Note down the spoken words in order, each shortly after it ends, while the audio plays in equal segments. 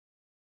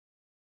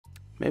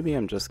Maybe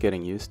I'm just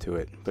getting used to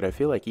it, but I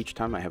feel like each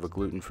time I have a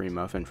gluten-free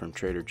muffin from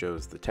Trader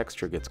Joe's, the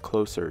texture gets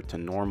closer to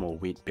normal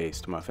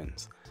wheat-based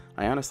muffins.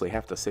 I honestly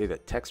have to say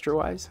that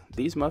texture-wise,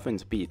 these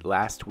muffins beat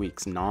last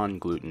week's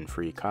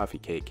non-gluten-free coffee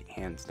cake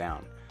hands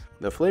down.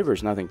 The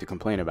flavor's nothing to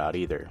complain about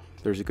either.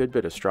 There's a good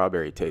bit of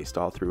strawberry taste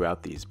all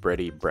throughout these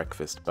bready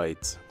breakfast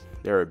bites.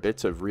 There are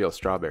bits of real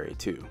strawberry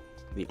too.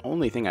 The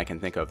only thing I can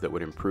think of that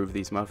would improve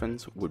these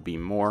muffins would be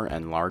more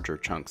and larger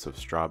chunks of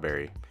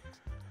strawberry.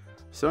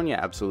 Sonia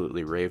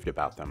absolutely raved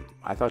about them.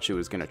 I thought she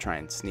was going to try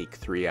and sneak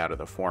 3 out of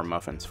the 4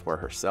 muffins for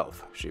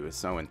herself. She was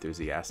so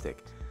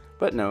enthusiastic.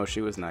 But no,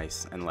 she was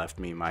nice and left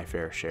me my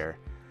fair share.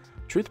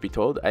 Truth be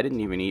told, I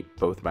didn't even eat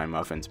both my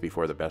muffins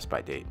before the Best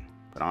By date.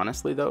 But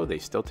honestly though, they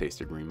still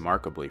tasted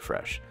remarkably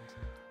fresh.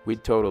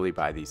 We'd totally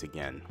buy these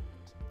again.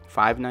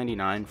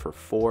 $5.99 for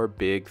 4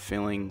 big,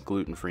 filling,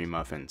 gluten-free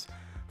muffins.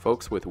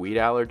 Folks with wheat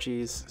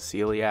allergies,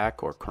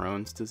 celiac, or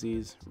Crohn's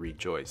disease,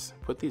 rejoice.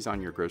 Put these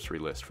on your grocery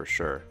list for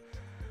sure.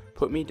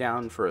 Put me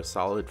down for a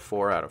solid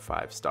 4 out of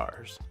 5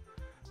 stars.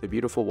 The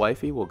beautiful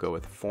wifey will go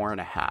with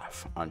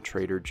 4.5 on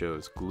Trader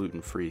Joe's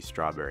gluten-free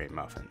strawberry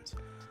muffins.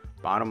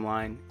 Bottom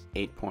line,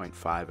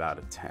 8.5 out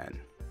of 10.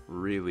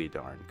 Really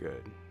darn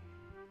good.